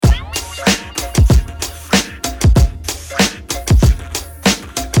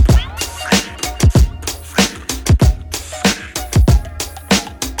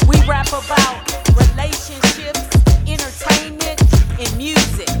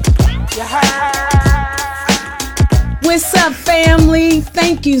What's up, family?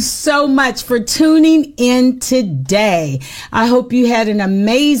 Thank you so much for tuning in today. I hope you had an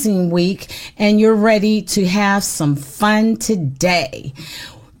amazing week and you're ready to have some fun today.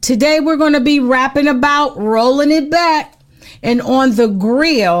 Today, we're going to be rapping about rolling it back. And on the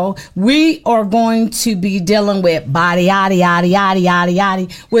grill, we are going to be dealing with body, yaddy, yaddy, yaddy, yaddy,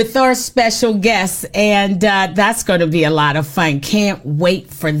 yaddy with our special guests. And that's going to be a lot of fun. Can't wait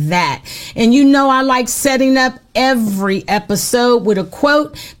for that. And you know, I like setting up every episode with a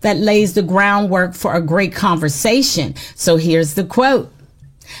quote that lays the groundwork for a great conversation. So here's the quote.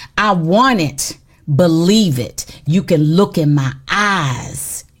 I want it. Believe it. You can look in my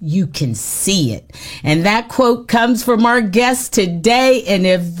eyes. You can see it. And that quote comes from our guest today. And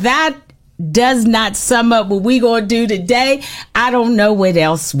if that does not sum up what we're going to do today, I don't know what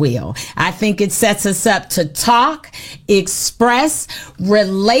else will. I think it sets us up to talk, express,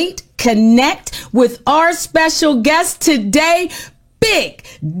 relate, connect with our special guest today. Big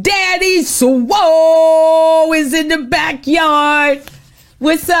Daddy Swole is in the backyard.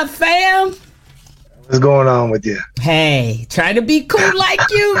 What's up, fam? What's going on with you? Hey, trying to be cool like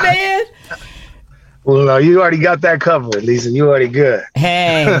you, man. Well, no, you already got that covered, Lisa. You already good.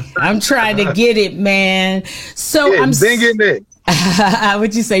 Hey, I'm trying to get it, man. So yeah, I'm been getting it.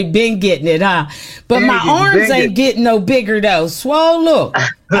 What'd you say? Been getting it, huh? But my arms ain't getting no bigger though. Swole, look,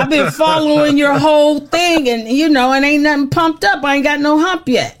 I've been following your whole thing, and you know, it ain't nothing pumped up. I ain't got no hump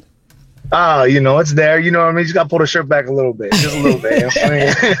yet. You know, it's there. You know what I mean? You just got to pull the shirt back a little bit. Just a little bit.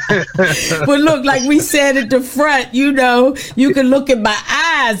 But look, like we said at the front, you know, you can look at my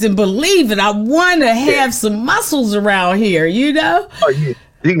eyes and believe it. I want to have some muscles around here, you know? Oh, yeah.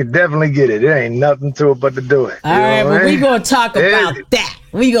 You can definitely get it. There ain't nothing to it but to do it. All right, well, we're going to talk about that.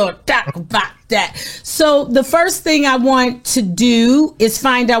 We're going to talk about that. So the first thing I want to do is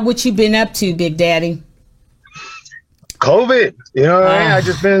find out what you've been up to, Big Daddy. COVID, you know what I mean? I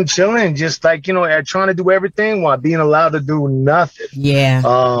just been chilling, just like, you know, trying to do everything while being allowed to do nothing.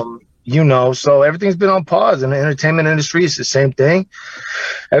 Yeah. You know, so everything's been on pause in the entertainment industry. It's the same thing.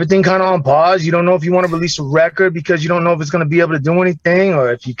 Everything kind of on pause. You don't know if you want to release a record because you don't know if it's going to be able to do anything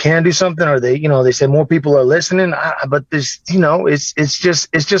or if you can do something, or they, you know, they say more people are listening. But this, you know, it's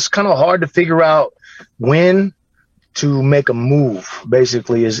just kind of hard to figure out when to make a move,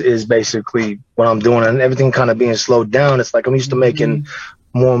 basically, is basically what I'm doing, and everything kind of being slowed down. It's like I'm used to making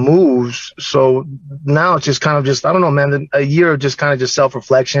more moves, so now it's just kind of just, I don't know, man, a year of just kind of just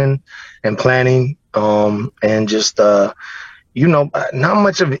self-reflection and planning, and just you know, not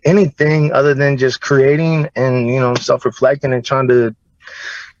much of anything other than just creating and, you know, self-reflecting and trying to,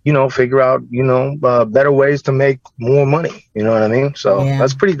 you know, figure out, you know, better ways to make more money. You know what I mean? So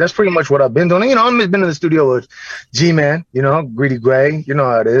that's pretty much what I've been doing. You know, I've been in the studio with G-Man, you know, Greedy Gray. You know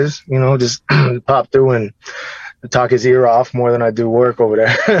how it is. You know, just pop through and talk his ear off more than I do work over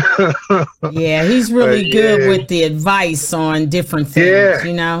there. Yeah, he's really good with the advice on different things,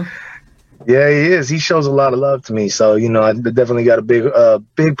 you know? Yeah, he is. He shows a lot of love to me. So, you know, I definitely got a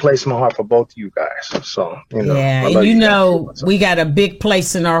big place in my heart for both of you guys. So, you know. Yeah, and you know, we got a big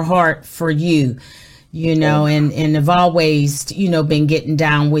place in our heart for you, you know, and have always, you know, been getting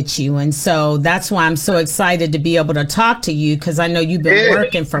down with you. And so that's why I'm so excited to be able to talk to you, because I know you've been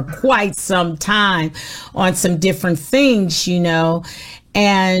working for quite some time on some different things, you know,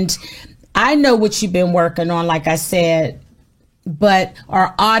 and I know what you've been working on, like I said, but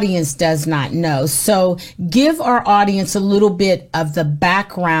our audience does not know. So give our audience a little bit of the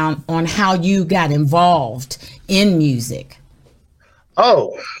background on how you got involved in music.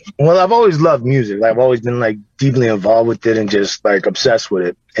 Oh, well, I've always loved music. I've always been like deeply involved with it and just like obsessed with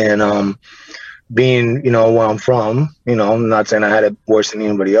it. And being, you know, where I'm from, you know, I'm not saying I had it worse than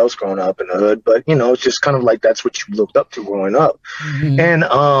anybody else growing up in the hood, but, you know, it's just kind of like that's what you looked up to growing up. And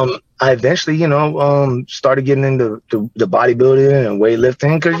I eventually, you know, started getting into the bodybuilding and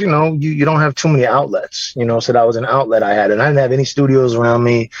weightlifting because, you know, you don't have too many outlets, you know, so that was an outlet I had. And I didn't have any studios around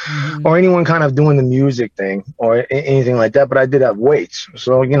me or anyone kind of doing the music thing or anything like that. But I did have weights.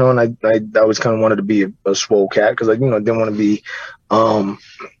 So, you know, and I always kind of wanted to be a swole cat because I, you know, didn't want to be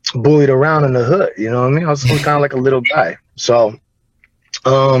bullied around in the hood. You know what I mean? I was kind of like a little guy. So,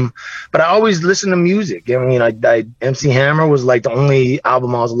 but I always listened to music. I mean, MC Hammer was like the only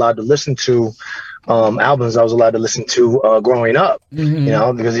album I was allowed to listen to, albums I was allowed to listen to growing up, you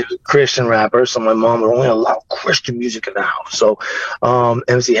know, because he was a Christian rapper. So my mom would only allow Christian music in the house. So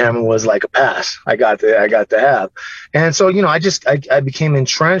MC Hammer was like a pass I got to have. And so, you know, I became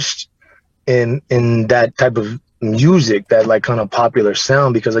entrenched in that type of music, that like kind of popular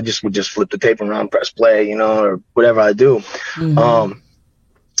sound, because I just would just flip the tape around, press play, you know, or whatever I do.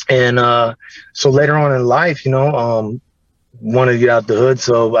 And so later on in life, wanted to get out the hood.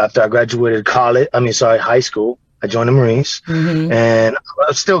 So after I graduated high school, I joined the Marines, and I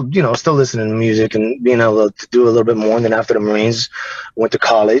was still listening to music and being able to do a little bit more. And then after the Marines, went to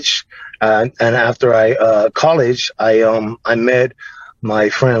college, and after college, I met my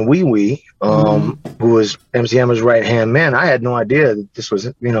friend Wee Wee, who was MC Hammer's right hand man. I had no idea that this was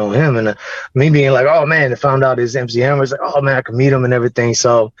him, and me being like, oh man, I found out his MC Hammer. Like, oh man, I could meet him and everything.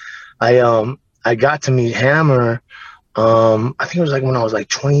 So I got to meet Hammer. I think it was like when I was like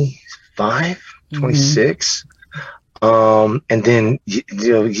 25, 26. And then he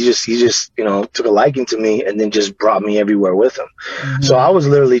just took a liking to me and then just brought me everywhere with him. So I was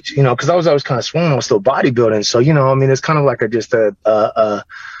literally, because I was always kind of swollen, I was still bodybuilding. So, it's kind of like just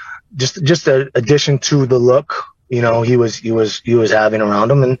a addition to the look, he was having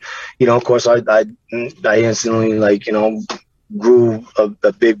around him. And, of course I instantly grew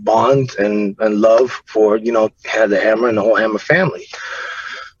a big bond and love for, had the Hammer and the whole Hammer family.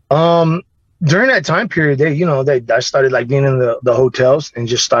 During that time period, I started being in the hotels and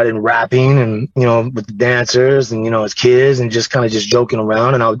just started rapping and, with the dancers and, as kids and just kind of just joking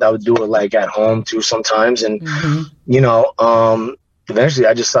around. And I would do it at home too sometimes. And, eventually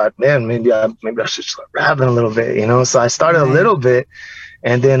I just thought, man, maybe I should start rapping a little bit, So I started a little bit,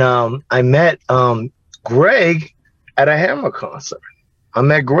 and then I met Greg at a Hammer concert. I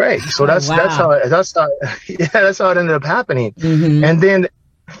met Greg. So that's how it ended up happening. And then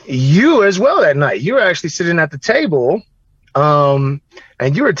you as well that night, you were actually sitting at the table, and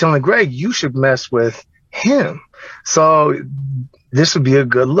you were telling Greg you should mess with him. So this would be a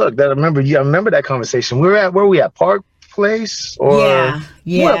good look. I remember that conversation. Where were we at? Park Place? Or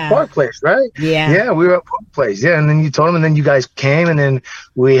we were at Park Place, right? Yeah, we were at Park Place. Yeah, and then you told him, and then you guys came, and then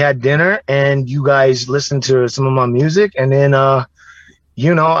we had dinner, and you guys listened to some of my music, and then I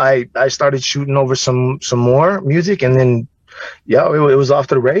started shooting over some more music, and then it was off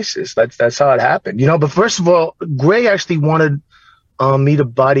to the races. That's how it happened. But first of all, Greg actually wanted me to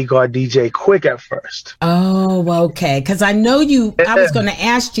bodyguard DJ Quick at first. Oh, okay. Because I know I was going to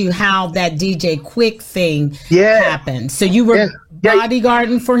ask you how that DJ Quick thing happened. So you were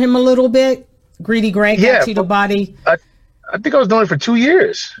bodyguarding for him a little bit? Greedy Greg got you to body? I think I was doing it for 2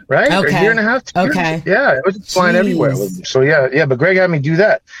 years, right? Okay. A year and a half, 2 years. Okay. Yeah, it was flying everywhere with me. So but Greg had me do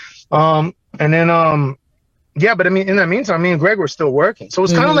that. And then but I mean, in that meantime, me and Greg were still working. So it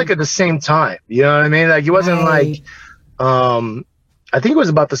was kind of at the same time. You know what I mean? It wasn't I think it was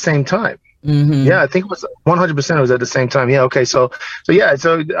about the same time. Yeah, I think it was 100%. It was at the same time. Yeah. Okay. So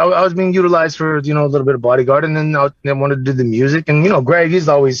I was being utilized for, a little bit of bodyguard, and then I wanted to do the music. And, Greg, he's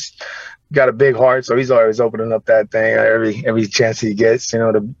always got a big heart. So he's always opening up that thing every chance he gets,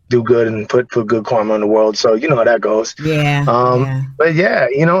 to do good and put good karma in the world. So you know how that goes. Yeah. But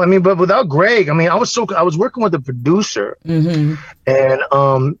but without Greg, I was working with a producer, and,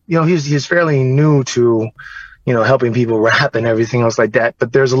 he's fairly new to, helping people rap and everything else like that.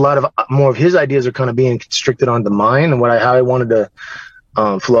 But there's a lot of more of his ideas are kind of being constricted onto mine and how I wanted to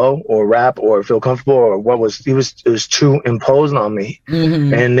flow or rap or feel comfortable, or it was too imposed on me.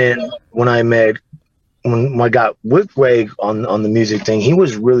 And then when I got with Greg on the music thing, he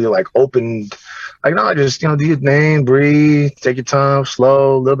was really open. No, just, do your thing, breathe, take your time,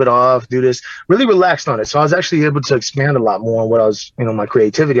 slow, a little bit off, do this, really relaxed on it. So I was actually able to expand a lot more on what I was, my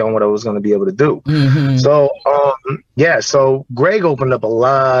creativity on what I was going to be able to do. So, so Greg opened up a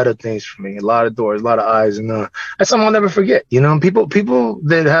lot of things for me, a lot of doors, a lot of eyes. And that's something I'll never forget. People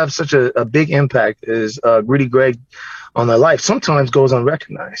that have such a big impact as Greedy Greg on their life sometimes goes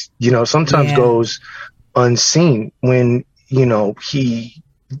unrecognized, sometimes goes unseen when,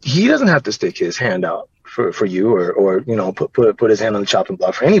 he doesn't have to stick his hand out for you or put his hand on the chopping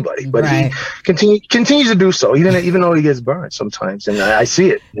block for anybody, but he continues to do so even though he gets burned sometimes, and I see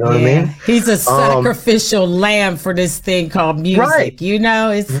it. You know what I mean? He's a sacrificial lamb for this thing called music. Right.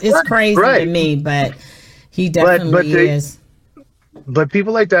 It's crazy to me, but he definitely is. But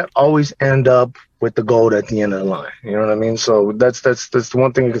people like that always end up with the gold at the end of the line. You know what I mean? So that's the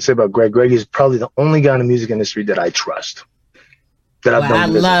one thing I can say about Greg. Greg is probably the only guy in the music industry that I trust. I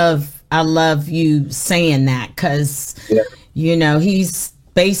love you saying that, because he's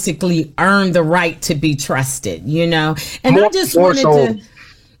basically earned the right to be trusted, and I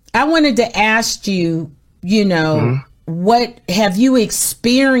wanted to ask you, what have you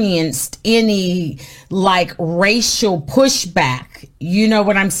experienced any racial pushback? You know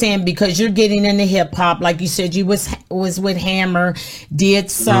what I'm saying? Because you're getting into hip hop, like you said, you was with Hammer,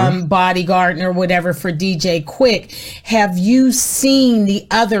 did some bodyguarding or whatever for DJ Quick. Have you seen the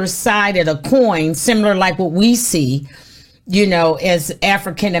other side of the coin, similar like what we see, as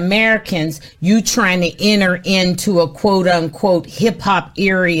African Americans, you trying to enter into a quote unquote hip hop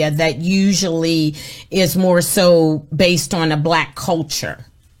area that usually is more so based on a Black culture?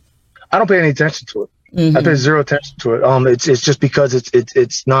 I don't pay any attention to it. Mm-hmm. I pay zero attention to it. It's just because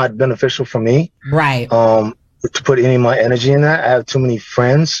it's not beneficial for me. Right. To put any of my energy in that. I have too many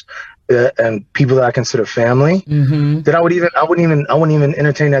friends and people that I consider family that I wouldn't even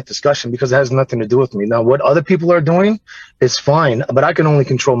entertain that discussion because it has nothing to do with me. Now, what other people are doing is fine, but I can only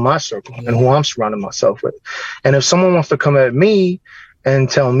control my circle and who I'm surrounding myself with. And if someone wants to come at me and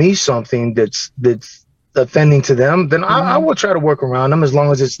tell me something that's offending to them, then I will try to work around them as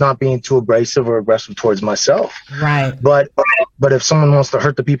long as it's not being too abrasive or aggressive towards myself. Right. But if someone wants to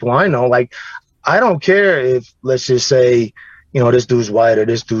hurt the people I know, like, I don't care if, let's just say, this dude's white or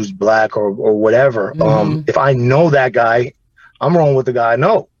this dude's Black or whatever. If I know that guy, I'm rolling with the guy I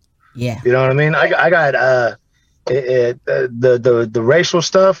know. Yeah. You know what I mean? I got the racial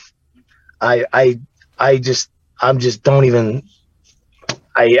stuff. I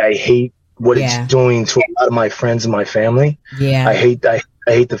hate what it's doing to a lot of my friends and my family. Yeah. I hate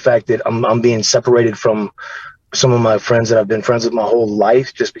the fact that I'm being separated from some of my friends that I've been friends with my whole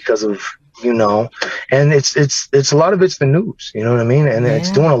life just because of, and it's a lot of it's the news, you know what I mean? And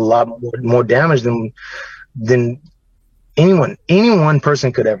it's doing a lot more damage than any one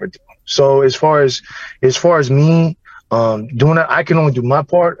person could ever do. So as far as me doing it, I can only do my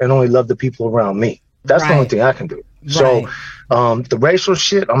part and only love the people around me. That's the only thing I can do. Right. So the racial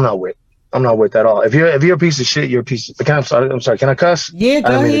shit, I'm not with at all. If you're a piece of shit, you're a piece of. I'm sorry. Can I cuss? Yeah,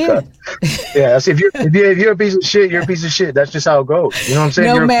 go ahead. Yeah, if you're a piece of shit, you're a piece of shit. That's just how it goes. You know what I'm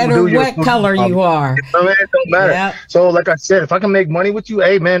saying? No matter what color you are. It don't matter. Yep. So, like I said, if I can make money with you,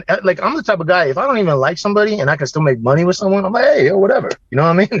 hey man, like I'm the type of guy. If I don't even like somebody and I can still make money with someone, I'm like, hey, yo, whatever. You know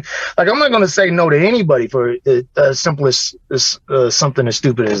what I mean? Like I'm not gonna say no to anybody for the simplest something as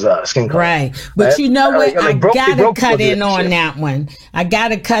stupid as skin color. Right, but you know what? I gotta cut in on that one. I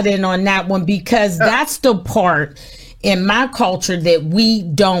gotta cut in on that one because that's the part in my culture that we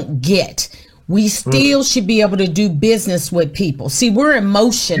don't get. We still should be able to do business with people. See, we're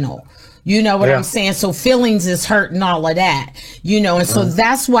emotional. You know what I'm saying? So feelings is hurt and all of that, and so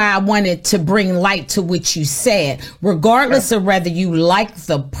that's why I wanted to bring light to what you said. Regardless of whether you like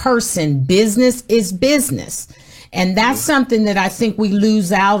the person, business is business. And that's something that I think we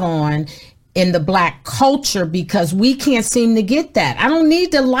lose out on in the Black culture because we can't seem to get that. I don't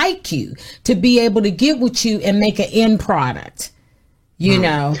need to like you to be able to get with you and make an end product,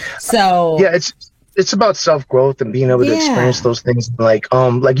 so yeah, it's about self-growth and being able to experience those things. Like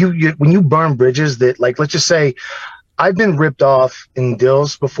you when you burn bridges that, like, let's just say I've been ripped off in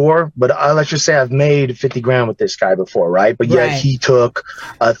deals before, but let's just say I've made 50 grand with this guy before, right? But yet he took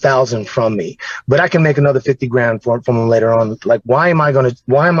 1,000 from me, but I can make another 50 grand from him later on. Like, why am I gonna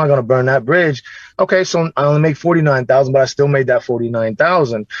burn that bridge? Okay, so I only make 49,000, but I still made that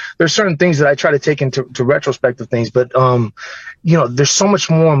 49,000. There's certain things that I try to take into retrospective things, but there's so much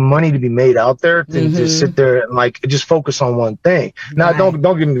more money to be made out there than to sit there and like just focus on one thing. Now, don't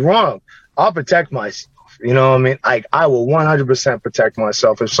get me wrong, I'll protect myself. You know what I mean? I will 100% protect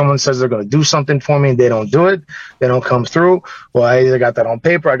myself. If someone says they're going to do something for me and they don't do it, they don't come through, well, I either got that on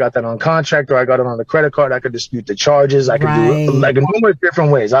paper, I got that on contract, or I got it on the credit card. I could dispute the charges. I could do it like numerous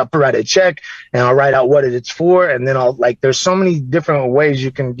different ways. I'll write a check and I'll write out what it's for. And then there's so many different ways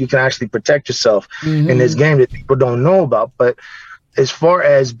you can actually protect yourself in this game that people don't know about. But as far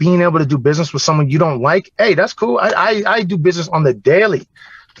as being able to do business with someone you don't like, hey, that's cool. I do business on the daily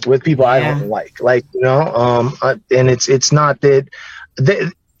with people I don't like, and it's not that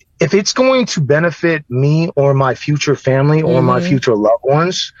if it's going to benefit me or my future family or my future loved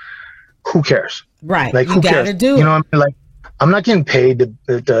ones, who cares? Right. Like, who cares? Do you know what I mean? Like, I'm not getting paid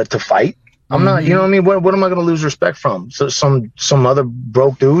to fight. I'm not, you know what I mean? What am I going to lose respect from? So some other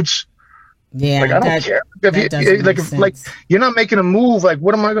broke dudes? Yeah. Like, I don't care. If you're not making a move, like,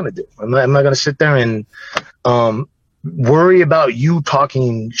 what am I going to do? Am I going to sit there and, worry about you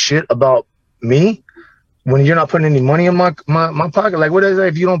talking shit about me when you're not putting any money in my pocket? Like, what is that?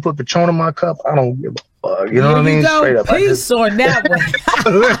 If you don't put Patron in my cup, I don't give a fuck. You know what I mean? Straight up. Peace on that one.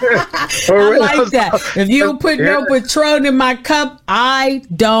 I like that. If you don't put no Patron in my cup, I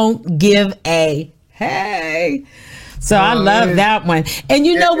don't give a hey. So I love that one. And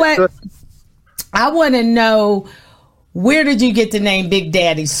you know what? I want to know, where did you get the name Big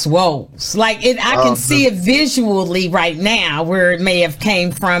Daddy Swoles? Like, I can see it visually right now where it may have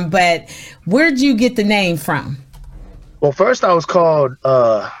came from, but where'd you get the name from? Well, first I was called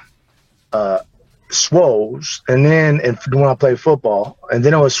Swoles, and when I played football, and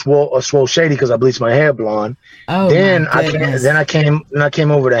then it was Swole Shady because I bleached my hair blonde. Oh, then I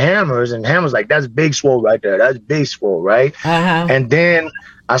came over to Hammers, and Hammers like, that's Big Swole right there. That's Big Swole, right? And then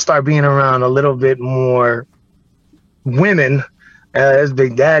I started being around a little bit more women. That's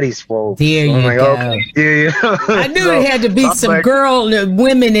Big Daddy Swole. There you go. Okay. Yeah. I knew it had to be some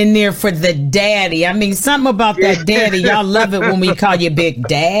women in there for the daddy. I mean, something about that daddy. Y'all love it when we call you Big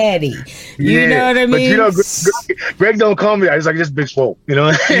Daddy. You know what I mean? But Greg don't call me that. He's like, just Big Swole.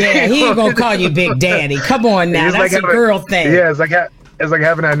 Yeah, he ain't gonna call you Big Daddy. Come on now, that's like a girl thing. Yeah, it's like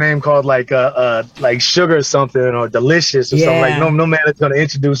having that name called like Sugar or something, or Delicious or something. Like no man is gonna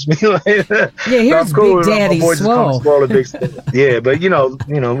introduce me. Here's cool. Big Daddy Swole. Yeah, but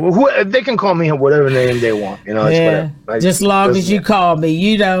they can call me whatever name they want. It's whatever. Just long as you call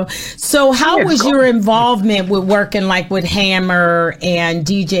me. So how was your involvement with working like with Hammer and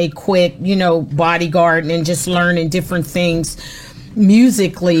DJ Quick? Bodyguard, and just learning different things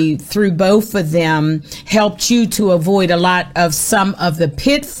musically through both of them helped you to avoid a lot of some of the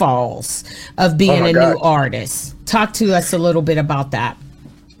pitfalls of being a new artist. Talk to us a little bit about that.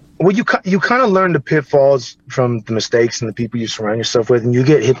 Well, you kind of learn the pitfalls from the mistakes and the people you surround yourself with, and you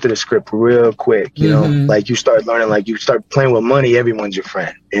get hip to the script real quick. Like you start learning, like you start playing with money. Everyone's your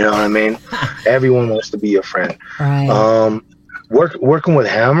friend. You know what I mean? Everyone wants to be your friend. Right. Working with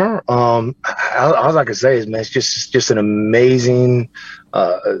Hammer, all I can say is, man, it's just an amazing,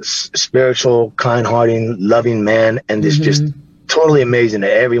 spiritual, kind-hearted, loving man, and it's just totally amazing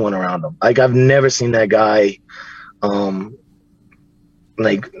to everyone around him. Like, I've never seen that guy,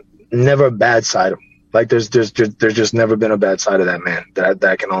 never a bad side of him. Like, there's just never been a bad side of that man that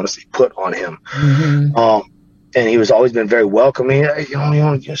I can honestly put on him. And he was always been very welcoming. You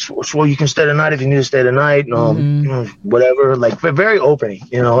can stay the night if you need to stay the night. Whatever. Like, very opening.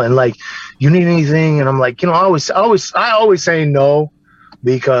 And like, you need anything, and I'm like, I always say no,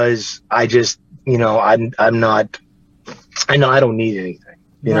 because I just, I'm not. I know I don't need anything.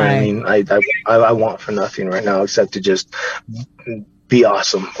 You know what I mean? I want for nothing right now except to just be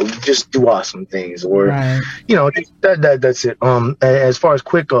awesome, just do awesome things, or that's it. As far as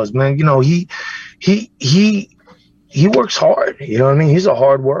Quick goes, man, he works hard. You know what I mean? He's a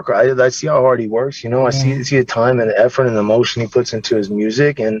hard worker. I see how hard he works. I see the time and the effort and the emotion he puts into his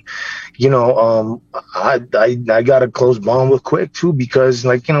music. And, I got a close bond with Quick too, because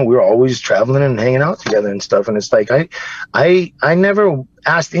we were always traveling and hanging out together and stuff. And it's like, I never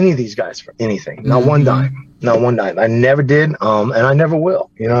asked any of these guys for anything. Not one dime. Not one dime. I never did. And I never will.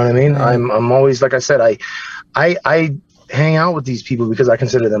 You know what I mean? I'm always, like I said, I hang out with these people because I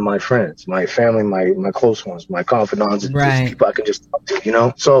consider them my friends, my family, my close ones, my confidants, and people I can just talk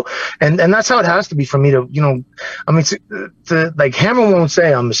to, So, and that's how it has to be for me to, like, Hammer won't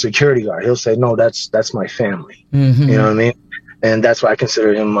say I'm a security guard. He'll say, no, that's my family. You know what I mean? And that's why I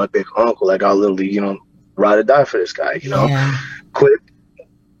consider him my big uncle. Like, I'll literally, ride or die for this guy,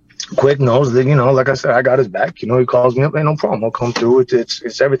 Quick knows that, like I said, I got his back. He calls me up, ain't no problem. I'll come through.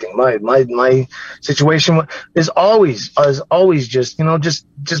 It's everything. My situation is always just,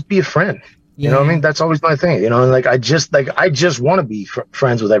 just be a friend. You know what I mean? That's always my thing. Like, I just want to be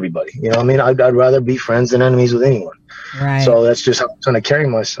friends with everybody. You know what I mean? I'd rather be friends than enemies with anyone. Right. So that's just how I'm trying to carry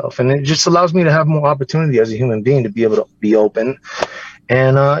myself. And it just allows me to have more opportunity as a human being to be able to be open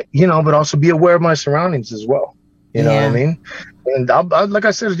and, but also be aware of my surroundings as well. You know what I mean? And like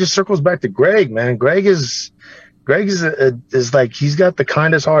I said, it just circles back to Greg, man. Greg is like, he's got the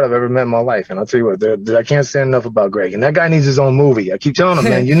kindest heart I've ever met in my life. And I'll tell you what, I can't say enough about Greg. And that guy needs his own movie. I keep telling him,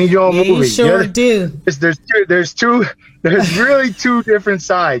 man, you need your own movie. You sure do. There's really two different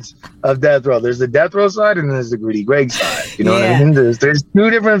sides of Death Row. There's the Death Row side, and there's the Greedy Greg side. You know what I mean? There's two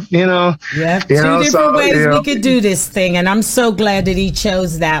different, two different ways we could do this thing. And I'm so glad that he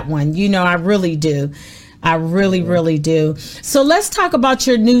chose that one. I really do. I really, really do. So let's talk about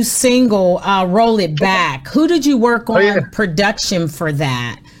your new single, Roll It Back. Who did you work on production for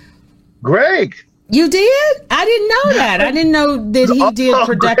that? Greg. You did? I didn't know that. I didn't know that he did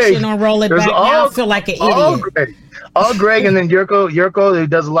production Greg. On Roll It Back. Now I feel like an idiot. All Greg, and then Yurko, who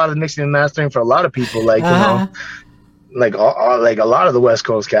does a lot of mixing and mastering for a lot of people, like, like a lot of the West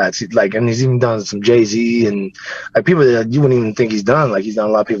Coast cats, and he's even done some Jay-Z and people that you wouldn't even think he's done. Like, he's done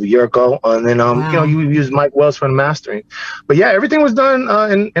a lot of people, Yurko, and then you use Mike Wells for the mastering. But yeah, everything was done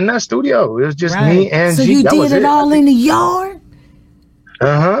in that studio. It was just me and so G. you did it all in the yard.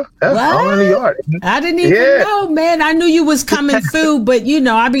 That's all in the yard. I didn't even know, man. I knew you was coming through, but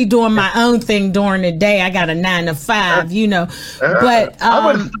I be doing my own thing during the day. I got a 9 to 5, But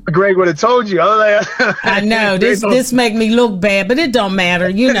Greg would have told you. I was like, I know this make me look bad, but it don't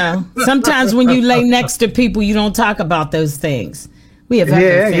matter. Sometimes when you lay next to people, you don't talk about those things. We have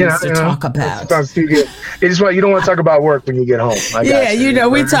other things to talk about. It's why you don't want to talk about work when you get home.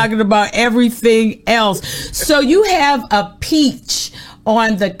 We're talking about everything else. So you have a peach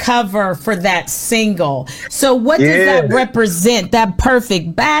on the cover for that single. So what does that represent? That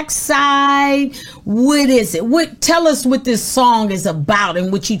perfect backside? What is it? Tell us what this song is about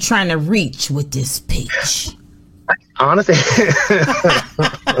and what you're trying to reach with this peach. Honestly.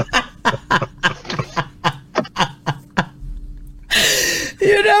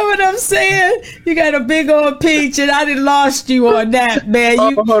 You know what I'm saying? You got a big old peach, and I done lost you on that, man.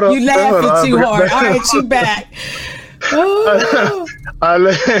 You laughing too hard. All right, you back. Oh.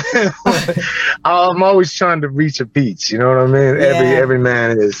 I'm always trying to reach a peach. You know what I mean? Yeah. Every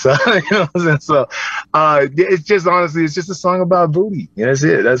man is. So, So, it's just honestly, it's just a song about booty. That's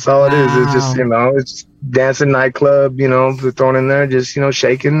it. That's all it is. It's just it's dancing nightclub. Thrown in there, just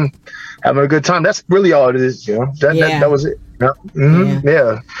shaking, having a good time. That's really all it is. That was it.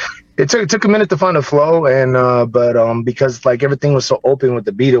 Yeah. It took a minute to find the flow, and but because everything was so open with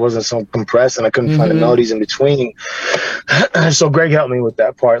the beat, it wasn't so compressed, and I couldn't find the melodies in between. So Greg helped me with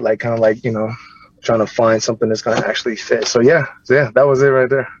that part, trying to find something that's gonna actually fit. So yeah, that was it right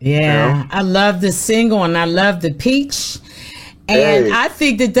there. Yeah, I love the single and I love the peach, and I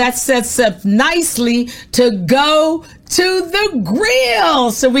think that sets up nicely to go to the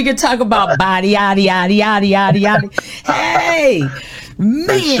grill, so we can talk about body, yaddy, yaddy, yaddy, yaddy, yaddy. Hey.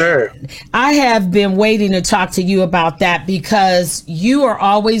 Man, sure. I have been waiting to talk to you about that because you are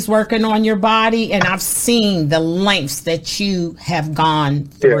always working on your body, and I've seen the lengths that you have gone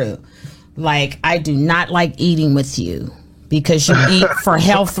through. I do not like eating with you because you eat for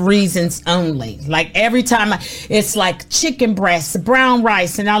health reasons only. Every time it's chicken breasts, brown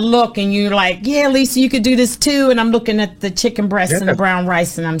rice, and I look and you're like, yeah, Lisa, you could do this too. And I'm looking at the chicken breasts and the brown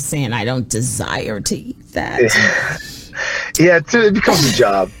rice, and I'm saying, I don't desire to eat that. Yeah, it becomes a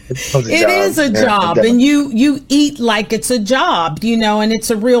job. It is a job, and you eat like it's a job, and it's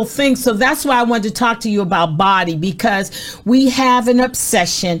a real thing. So that's why I wanted to talk to you about body, because we have an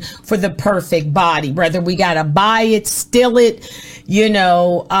obsession for the perfect body, whether we got to buy it, steal it,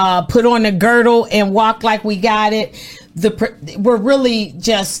 put on a girdle and walk like we got it. We're really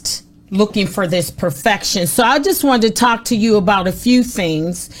just looking for this perfection. So I just wanted to talk to you about a few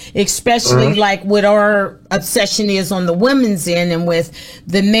things, especially what our obsession is on the women's end and with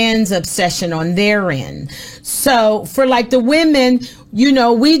the men's obsession on their end. So for the women,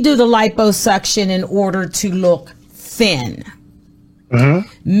 we do the liposuction in order to look thin.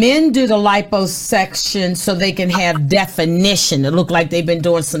 Men do the liposuction so they can have definition, to look like they've been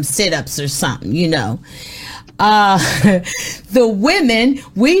doing some sit-ups or something, The women,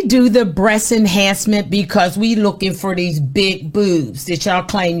 we do the breast enhancement because we looking for these big boobs that y'all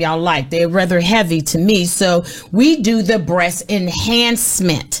claim y'all like. They're rather heavy to me. So we do the breast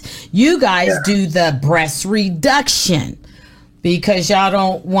enhancement. You guys do the breast reduction because y'all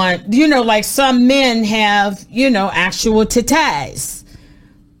don't want, some men have, actual tatas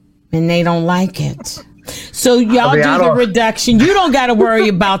and they don't like it. So y'all do the reduction. You don't got to worry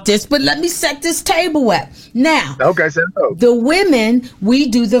about this, but let me set this table up. Now, the women, we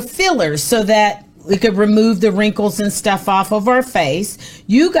do the fillers so that we could remove the wrinkles and stuff off of our face.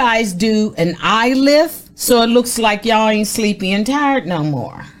 You guys do an eye lift so it looks like y'all ain't sleepy and tired no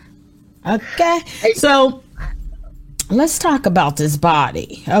more. Okay? So let's talk about this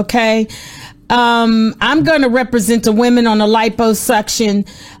body, okay? I'm going to represent the women on the liposuction.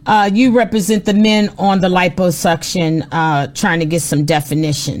 You represent the men on the liposuction, trying to get some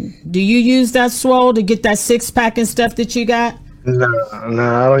definition. Do you use that swole to get that 6-pack and stuff that you got? No,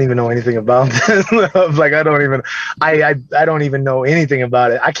 I don't even know anything about this. I don't even know anything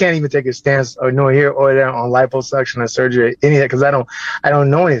about it. I can't even take a stance or here or there on liposuction or surgery, any of that, because I don't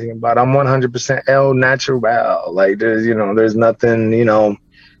know anything about it. I'm 100% el natural. There's nothing,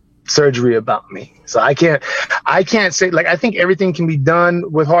 surgery about me. So I can't say, I think everything can be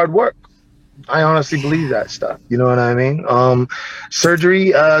done with hard work. I honestly believe that stuff. You know what I mean?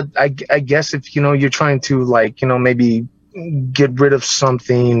 Surgery, I guess if, you're trying to maybe get rid of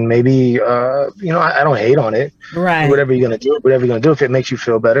something, maybe, I don't hate on it. Right. Whatever you're going to do, if it makes you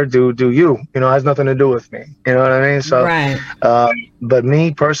feel better, do you, it has nothing to do with me. You know what I mean? So, right. But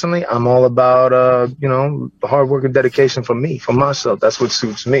me personally, I'm all about, hard work and dedication for myself. That's what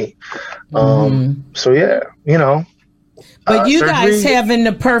suits me. So yeah, But you surgery, guys having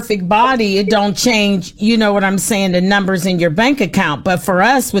the perfect body, it don't change, you know what I'm saying, the numbers in your bank account. But for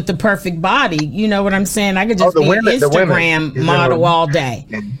us with the perfect body, you know what I'm saying, I could just be an Instagram model all day.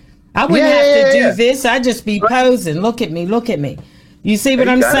 I wouldn't have to do this. I'd just be posing. Look at me. Look at me. You see what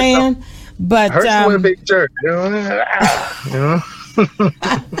I'm saying? But a big jerk, you know?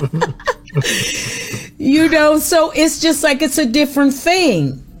 You know, so it's just like it's a different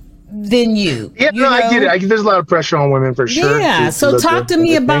thing than you. Yeah, you know? I get it. There's a lot of pressure on women for sure. Yeah. So talk to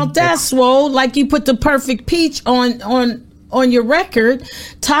me about that, Swole. Like you put the perfect peach on your record.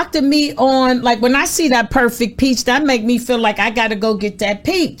 Talk to me on, like, when I see that perfect peach, that make me feel like I got to go get that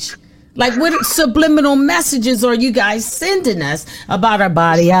peach. Like, what subliminal messages are you guys sending us about our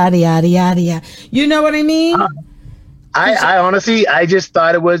body, yada, yada, yada, yada? You know what I mean? I honestly, I just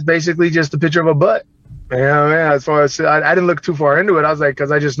thought it was basically just a picture of a butt. You know, man, as far as I didn't look too far into it. I was like,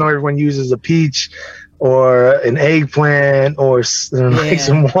 because I just know everyone uses a peach or an eggplant or like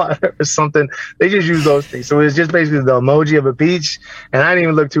some water or something. They just use those things. So it's just basically the emoji of a peach. And I didn't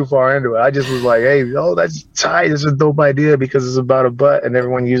even look too far into it. I just was like, hey, that's tight. This is a dope idea because it's about a butt and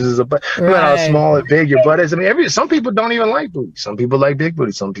everyone uses a butt. No matter how small and big your butt is. I mean, some people don't even like booties. Some people like big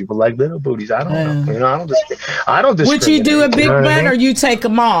booties. Some people like little booties. I don't know. You know, I don't discriminate. Would you do a big butt or you take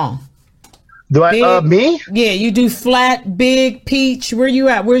them all? Do I, me? Yeah, you do flat, big, peach. Where you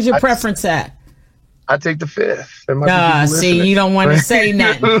at? Where's your preference at? I take the fifth. See, you don't want to say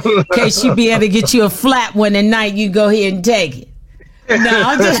nothing. In case you be able to get you a flat one tonight, you go ahead and take it. No,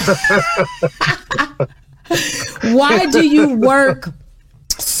 I'm just... Why do you work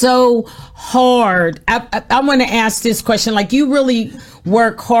so hard? I want to ask this question. Like, you really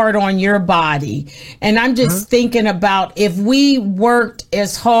work hard on your body. And I'm just thinking about if we worked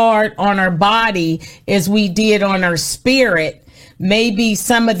as hard on our body as we did on our spirit, maybe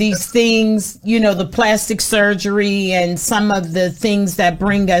some of these things, you know, the plastic surgery and some of the things that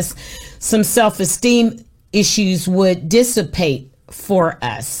bring us some self-esteem issues would dissipate for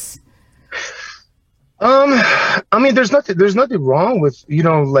us. I mean, there's nothing wrong with, you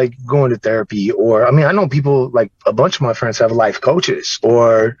know, like going to therapy or, I mean, I know people, like a bunch of my friends have life coaches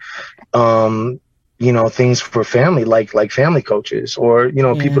or, you know, things for family, like family coaches or, you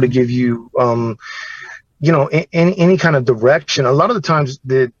know, people to give you, you know, any kind of direction. A lot of the times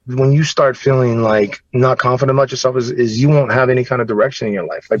that when you start feeling like not confident about yourself is you won't have any kind of direction in your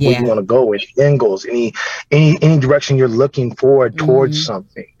life, like where you want to go, any end goals, any direction you're looking forward towards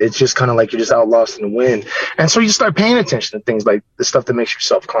something. It's just kind of like you're just out lost in the wind. And so you start paying attention to things like the stuff that makes you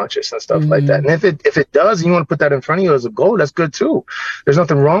self-conscious and stuff like that. And if it does, and you want to put that in front of you as a goal, that's good too. There's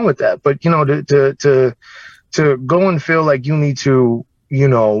nothing wrong with that. But, you know, to go and feel like you need to, you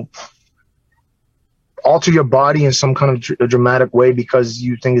know, alter your body in some kind of dramatic way because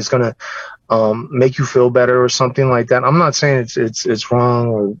you think it's going to make you feel better or something like that. I'm not saying it's wrong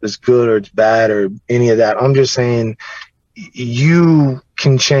or it's good or it's bad or any of that. I'm just saying you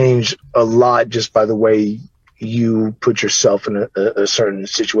can change a lot just by the way you put yourself in a certain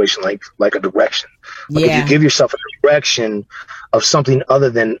situation, like a direction. Like if you give yourself a direction of something other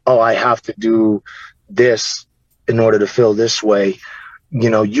than, oh, I have to do this in order to feel this way, you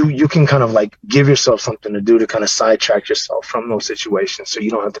know, you can kind of like give yourself something to do to kind of sidetrack yourself from those situations. So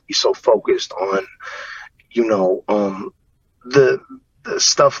you don't have to be so focused on, you know, the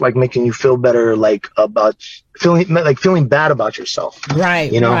stuff like making you feel better, like about feeling bad about yourself.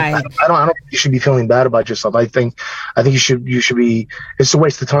 Right. You know, right. I don't think you should be feeling bad about yourself. I think you should be, it's a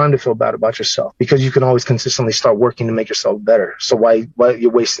waste of time to feel bad about yourself because you can always consistently start working to make yourself better. So why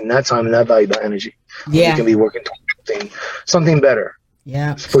you're wasting that time and that valuable energy? Yeah. You can be working towards something better.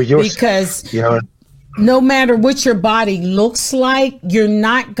 Yeah, for yourself, because you know, no matter what your body looks like, you're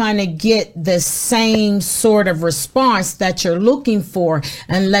not going to get the same sort of response that you're looking for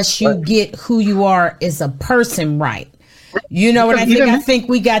unless you get who you are as a person right. You know what I think? I think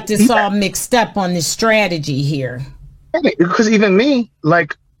we got this all mixed up on this strategy here. Because even me,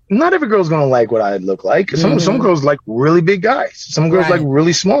 like, not every girl's gonna like what I look like. Some girls like really big guys. Some girls like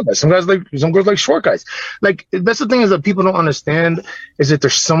really small guys. Some girls like short guys. Like, that's the thing is that people don't understand is that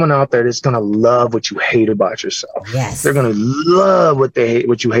there's someone out there that's gonna love what you hate about yourself. Yes, they're gonna love what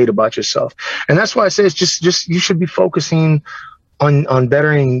you hate about yourself. And that's why I say it's just you should be focusing on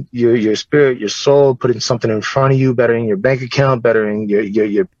bettering your spirit, your soul, putting something in front of you, bettering your bank account, bettering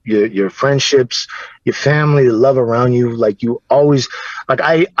your friendships, your family, the love around you. Like, you always, like,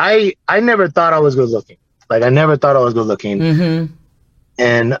 I never thought I was good looking. Like, I never thought I was good looking.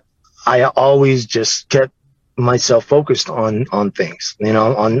 And I always just kept myself focused on things,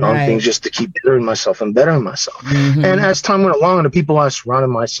 on things just to keep bettering myself and bettering myself. Mm-hmm. And as time went along and the people I surrounded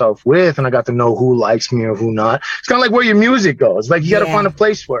myself with, and I got to know who likes me or who not, it's kind of like where your music goes. Like you got to find a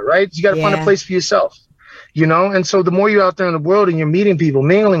place for it, right? You got to find a place for yourself, And so the more you're out there in the world and you're meeting people,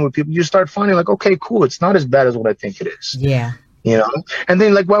 mingling with people, you start finding like, okay, cool. It's not as bad as what I think it is. Yeah. And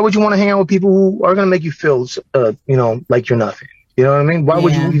then like, why would you want to hang out with people who are going to make you feel, like you're nothing? You know what I mean? Why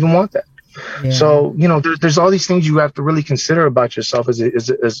would you even want that? Yeah. So, there's all these things you have to really consider about yourself as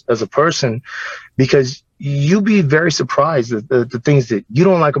a person, because you'll be very surprised that the things that you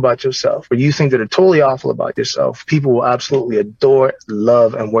don't like about yourself or you think that are totally awful about yourself, people will absolutely adore,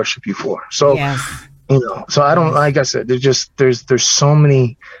 love, and worship you for. So, so I don't, like I said, there's so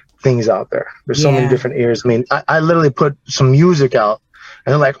many things out there. There's so many different ears. I mean, I literally put some music out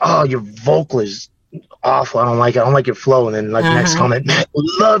and they're like, oh, your vocal is awful. I don't like it. I don't like your flow. And then like the next comment, man,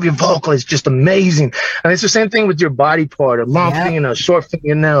 love your vocal. It's just amazing. And it's the same thing with your body part, a long fingernail, short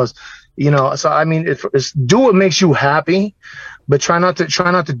fingernails, So I mean, it's do what makes you happy, but try not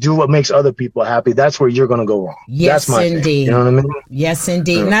to do what makes other people happy. That's where you're going to go wrong. Yes, that's my indeed. thing, you know what I mean? Yes,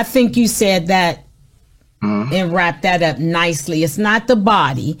 indeed. And I think you said that and wrap that up nicely. It's not the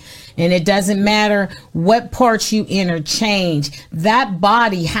body, and it doesn't matter what parts you interchange. That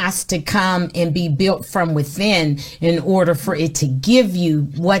body has to come and be built from within in order for it to give you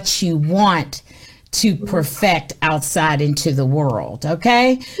what you want to perfect outside into the world.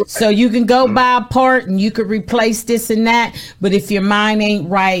 Okay, so you can go buy a part and you could replace this and that, but if your mind ain't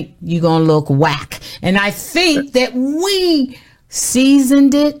right, you're gonna look whack. And I think that we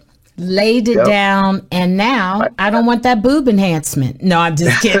seasoned it, laid it down, and now I don't want that boob enhancement. No, I'm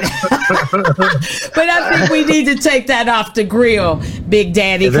just kidding. But I think we need to take that off the grill, Big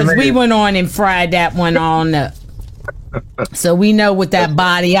Daddy, because we went on and fried that one on up. So we know with that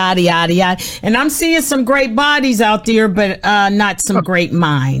body, yada, yada, yada. And I'm seeing some great bodies out there, but not some great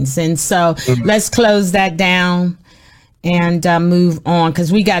minds. And so let's close that down and move on,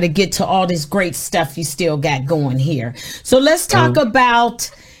 because we got to get to all this great stuff you still got going here. So let's talk about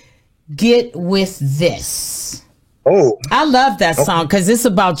Get With This. Oh, I love that song because it's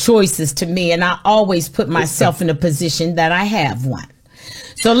about choices to me, and I always put myself in a position that I have one.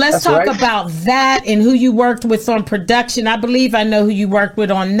 So let's talk about that and who you worked with on production. I believe I know who you worked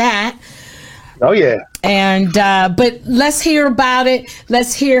with on that. Oh, yeah. And but let's hear about it.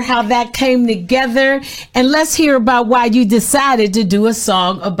 Let's hear how that came together, and let's hear about why you decided to do a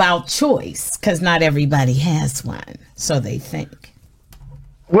song about choice, because not everybody has one, so they think.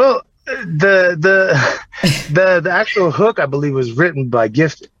 Well, the actual hook, I believe, was written by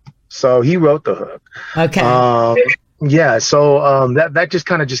Gifted, so he wrote the hook. Okay. Yeah. So that just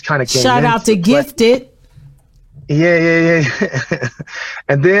kind of came. Shout out to Gifted. Yeah.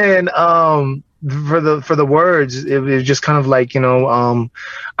 And then for the words, it was just kind of like,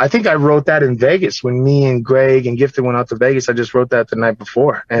 I think I wrote that in Vegas when me and Greg and Gifted went out to Vegas. I just wrote that the night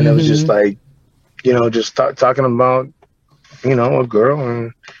before, and it was just like, just talking about, a girl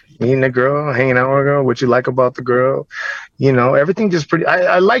and meeting a girl, hanging out with a girl, what you like about the girl, everything just pretty.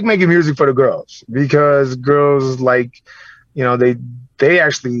 I like making music for the girls, because girls like, they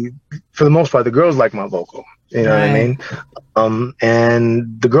actually, for the most part, the girls like my vocal. You know what I mean?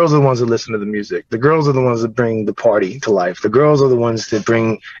 And the girls are the ones that listen to the music. The girls are the ones that bring the party to life. The girls are the ones that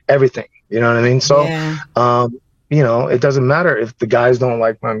bring everything. You know what I mean? So, it doesn't matter if the guys don't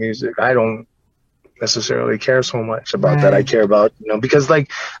like my music. I don't necessarily care so much about that. I care about, because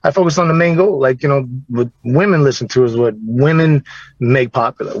like I focus on the main goal, like, what women listen to is what women make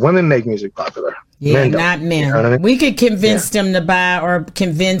popular. Women make music popular. Yeah, not men. You know what I mean? We could convince them to buy, or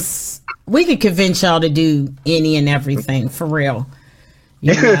we could convince y'all to do any and everything, for real.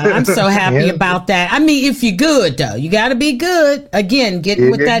 I'm so happy about that. I mean, if you're good, though, you got to be good. Again,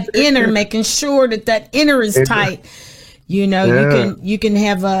 getting with that inner, making sure that inner is tight. You can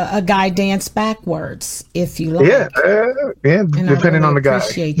have a guy dance backwards if you like. Depending on the guy.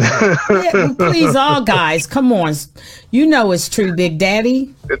 Please, all guys, come on. It's true, Big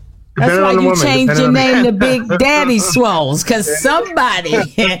Daddy. That's why you changed your name to Big Daddy Swoles, because somebody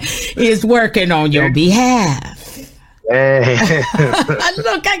is working on your behalf. Hey.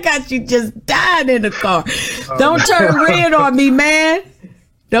 Look, I got you just dying in the car. Don't turn red on me, man.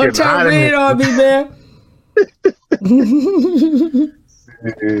 Don't turn red on me, man.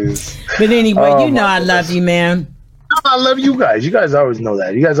 But anyway, I love you, man. I love you guys. You guys always know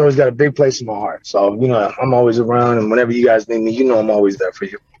that. You guys always got a big place in my heart. So, I'm always around, and whenever you guys need me, I'm always there for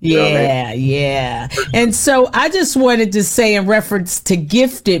you. Yeah. And so I just wanted to say, in reference to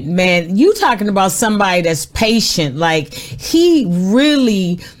Gifted, man, you talking about somebody that's patient. Like, he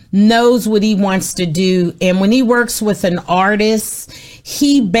really knows what he wants to do. And when he works with an artist,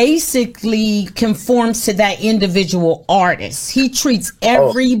 he basically conforms to that individual artist. He treats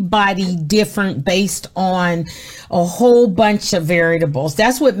everybody different based on a whole bunch of variables.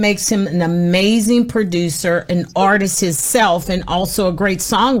 That's what makes him an amazing producer, an artist himself, and also a great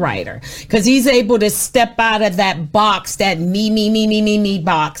songwriter, because he's able to step out of that box, that me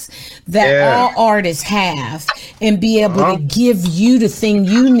box that all artists have, and be able to give you the thing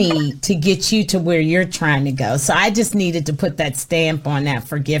you need to get you to where you're trying to go. So I just needed to put that stamp on that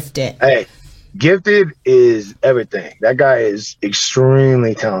for Gifted. Hey, Gifted is everything. That guy is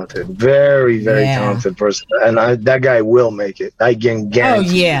extremely talented, very, very talented person, and that guy will make it. I can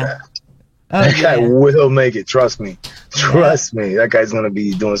guarantee that. That guy will make it. Trust me. Trust me. That guy's gonna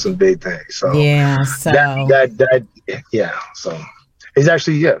be doing some big things. So So it's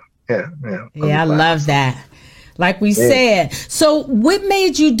actually I love that. Like we said. So what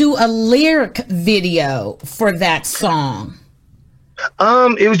made you do a lyric video for that song?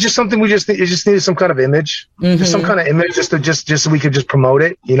 It was just something it just needed some kind of image, just some kind of image, just so we could just promote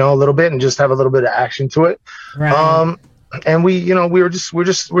it, a little bit, and just have a little bit of action to it. Right. And we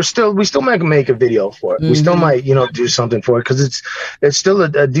still might make a video for it. We still might, do something for it, because it's still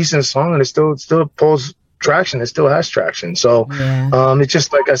a decent song, and it still pulls traction. It still has traction. So, it's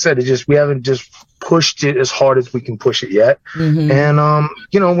just, like I said, we haven't just pushed it as hard as we can push it yet. And,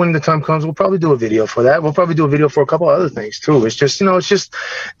 when the time comes, we'll probably do a video for that. We'll probably do a video for a couple other things too. It's just,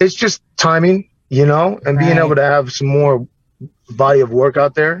 it's just timing, and being able to have some more body of work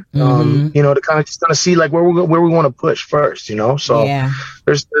out there, to kind of see like where we want to push first, so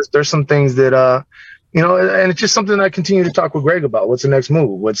there's some things that, and it's just something I continue to talk with Greg about. What's the next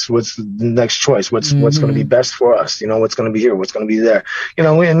move? What's the next choice? What's going to be best for us? What's going to be here? What's going to be there?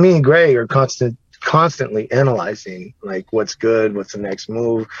 Me and Greg are constantly analyzing like what's good, what's the next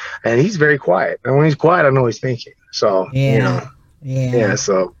move. And he's very quiet. And when he's quiet, I know he's thinking. So,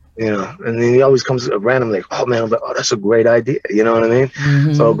 so, and then he always comes randomly like, oh man, I'm like, oh, that's a great idea. You know what I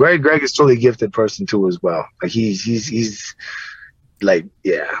mean? So Greg is totally a gifted person too as well. Like he's like,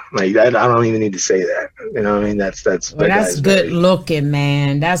 like I don't even need to say that. You know what I mean? That's good looking,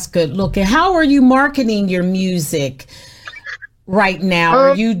 man. That's good looking. How are you marketing your music right now?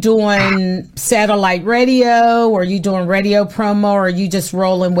 Are you doing satellite radio, or are you doing radio promo, or are you just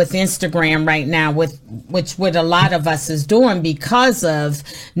rolling with Instagram right now, which what a lot of us is doing because of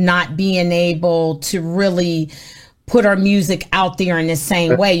not being able to really put our music out there in the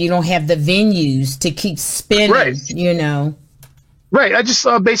same way? You don't have the venues to keep spinning, Right. I just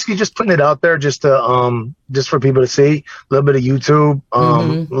basically just putting it out there just to just for people to see. A little bit of YouTube, a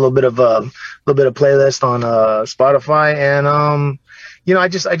little bit of playlist on Spotify, and I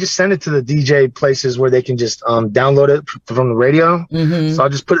just send it to the DJ places where they can just download it from the radio. So I'll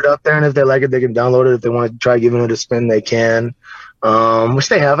just put it up there, and if they like it, they can download it. If they want to try giving it a spin, they can. Which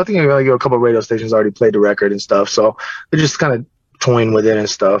they have. I think a couple of radio stations already played the record and stuff. So they're just kind of toying with it and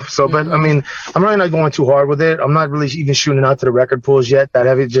stuff. So, but I mean, I'm really not going too hard with it. I'm not really even shooting out to the record pools yet, that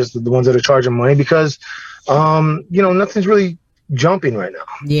heavy, just the ones that are charging money, because, nothing's really jumping right now.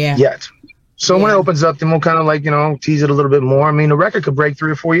 Yet. So when it opens up, then we'll kind of tease it a little bit more. I mean, the record could break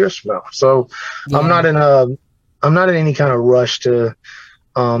 3 or 4 years from now. So I'm not in any kind of rush to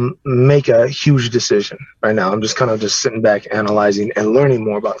make a huge decision right now. I'm just kind of just sitting back, analyzing and learning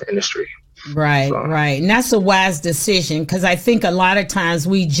more about the industry. Right. And that's a wise decision, because I think a lot of times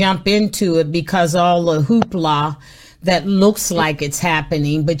we jump into it because all the hoopla that looks like it's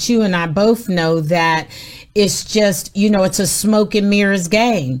happening. But you and I both know that it's just, it's a smoke and mirrors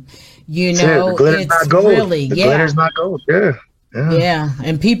game. The glitter's not gold. The glitter's not gold. Yeah.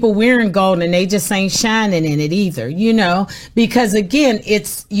 And people wearing gold and they just ain't shining in it either, because again,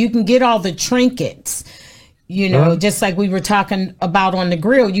 you can get all the trinkets. Just like we were talking about on the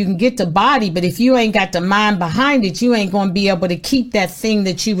grill, you can get the body, but if you ain't got the mind behind it, you ain't going to be able to keep that thing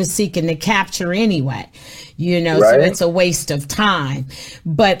that you were seeking to capture anyway, so it's a waste of time.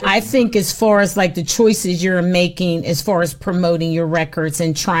 But I think as far as like the choices you're making, as far as promoting your records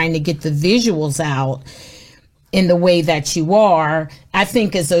and trying to get the visuals out in the way that you are, I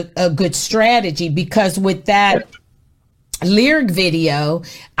think is a good strategy, because with that lyric video,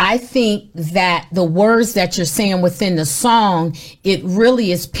 I think that the words that you're saying within the song, it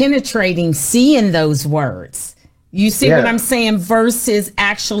really is penetrating, seeing those words. You see what I'm saying? Versus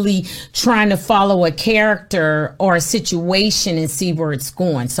actually trying to follow a character or a situation and see where it's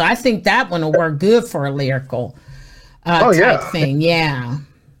going. So I think that one will work good for a lyrical type thing. Yeah.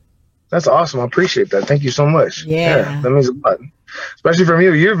 That's awesome. I appreciate that. Thank you so much. Yeah. That means a lot. especially from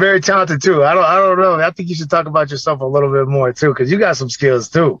you. You're very talented too. I don't know. I think you should talk about yourself a little bit more too, because you got some skills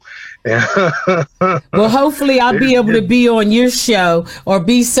too. Well, hopefully I'll be able to be on your show or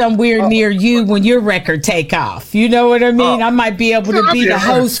be somewhere near you when your record take off. You know what I mean? I might be able to be the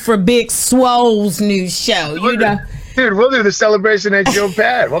host for Big Swole's new show, you know. Dude, we'll do the celebration at Joe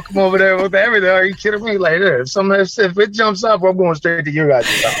Pad. We'll come over there with everything. Are you kidding me? Like, if it jumps up, I'm going straight to your guys'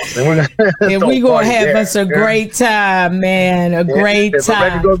 house. And we're going to have us a great time, man. A great time. If the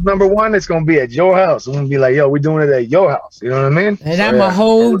record goes #1, it's going to be at your house. We're going to be like, yo, we're doing it at your house. You know what I mean? And I'm going to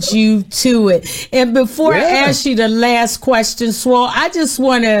hold you to it. And before I ask you the last question, Swole, I just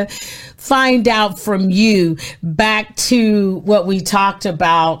want to find out from you, back to what we talked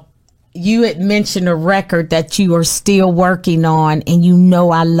about. You had mentioned a record that you are still working on, and you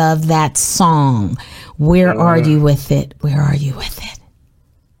know I love that song. Where are you with it? Where are you with it?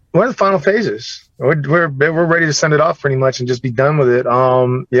 We're in the final phases. We're ready to send it off pretty much and just be done with it.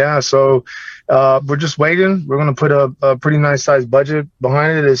 So we're just waiting. We're gonna put a pretty nice sized budget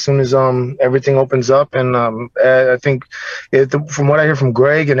behind it as soon as everything opens up. And I think from what I hear from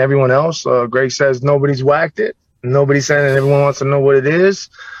Greg and everyone else, Greg says nobody's whacked it. Nobody's saying it. Everyone wants to know what it is.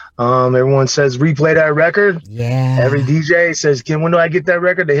 Everyone says replay that record. Yeah. Every DJ says, when do I get that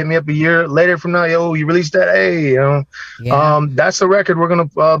record? They hit me up a year later from now. Yo, you released that? Hey, you know. Yeah. That's the record we're gonna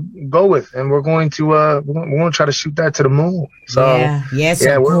go with, and we're going to try to shoot that to the moon. So it's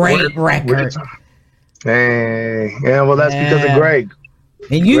a great record. Well, that's because of Greg.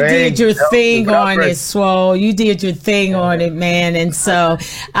 And you did your thing on it, Swole. You did your thing on it, man. And so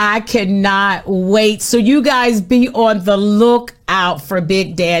I cannot wait. So you guys be on the lookout for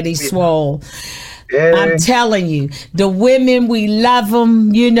Big Daddy Swole. Yeah. I'm telling you, the women, we love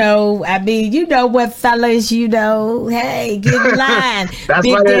them. You know, I mean, you know what, fellas, you know, hey, get in line.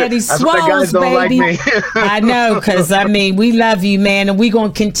 Big Daddy Swole's, baby. Like I know, because, I mean, we love you, man, and we're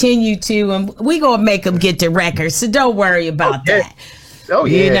going to continue to, and we're going to make them get the record. So don't worry about that. Oh,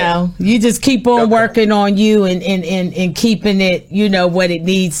 yeah. You know, you just keep on working on you and keeping it, you know, what it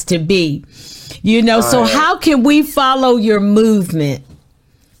needs to be. You know, so how can we follow your movement?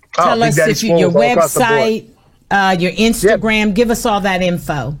 Tell us if your website, your Instagram, give us all that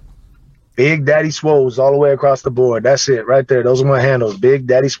info. Big Daddy Swoles all the way across the board. That's it right there. Those are my handles. Big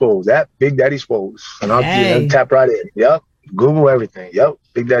Daddy Swoles. That Big Daddy Swoles. And I'll tap right in. Yep. Google everything. Yep.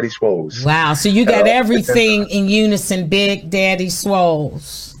 Big Daddy Swoles. Wow. So you got everything in unison. Big Daddy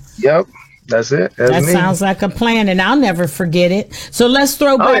Swoles. Yep. That's it. That sounds like a plan, and I'll never forget it. So let's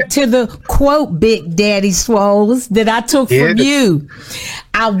throw back to the quote, Big Daddy Swoles, that I took from you.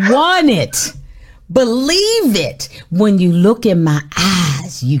 I want it. Believe it. When you look in my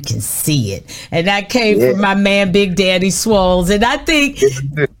eyes, you can see it. And that came from my man, Big Daddy Swoles. And I think...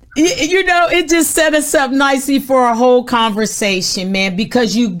 You know, it just set us up nicely for a whole conversation, man,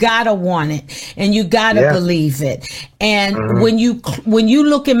 because you gotta want it and you gotta believe it. And when you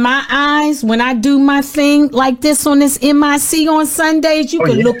look in my eyes, when I do my thing like this on this MIC on Sundays, you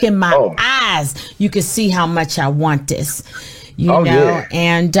can look in my eyes. You can see how much I want this. You know,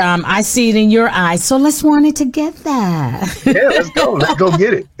 and I see it in your eyes. So let's want it together. Yeah, let's go. Let's go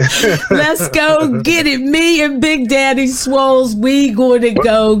get it. Let's go get it. Me and Big Daddy Swoles, we going to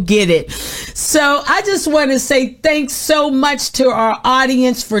go get it. So I just want to say thanks so much to our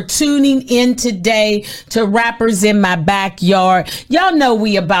audience for tuning in today to Rappers in My Backyard. Y'all know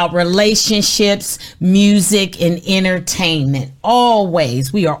we about relationships, music, and entertainment.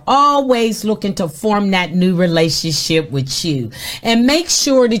 Always. We are always looking to form that new relationship with you. And make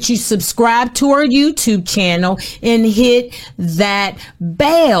sure that you subscribe to our YouTube channel and hit that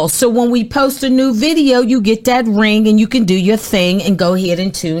bell. So when we post a new video, you get that ring and you can do your thing and go ahead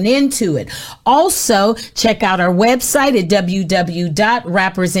and tune into it. Also, check out our website at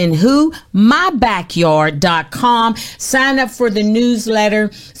www.rappersinwhomybackyard.com. Sign up for the newsletter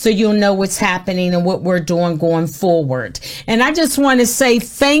so you'll know what's happening and what we're doing going forward. And I just want to say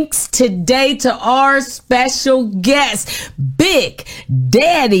thanks today to our special guest, Big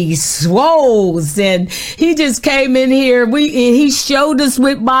Daddy Swoles. And he just came in here. He showed us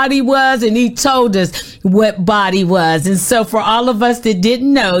what body was, and he told us what body was. And so for all of us that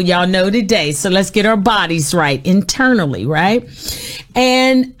didn't know, y'all know today. So let's get our bodies right internally, right?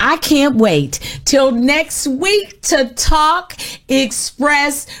 And I can't wait till next week to talk,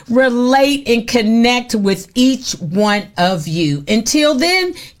 express, relate, and connect with each one of you. Until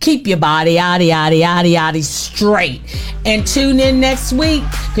then, keep your body straight. And tune in next week,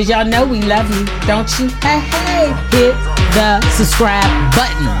 because y'all know we love you, don't you? Hey, hit the subscribe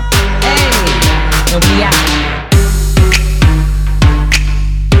button. Hey, and we out.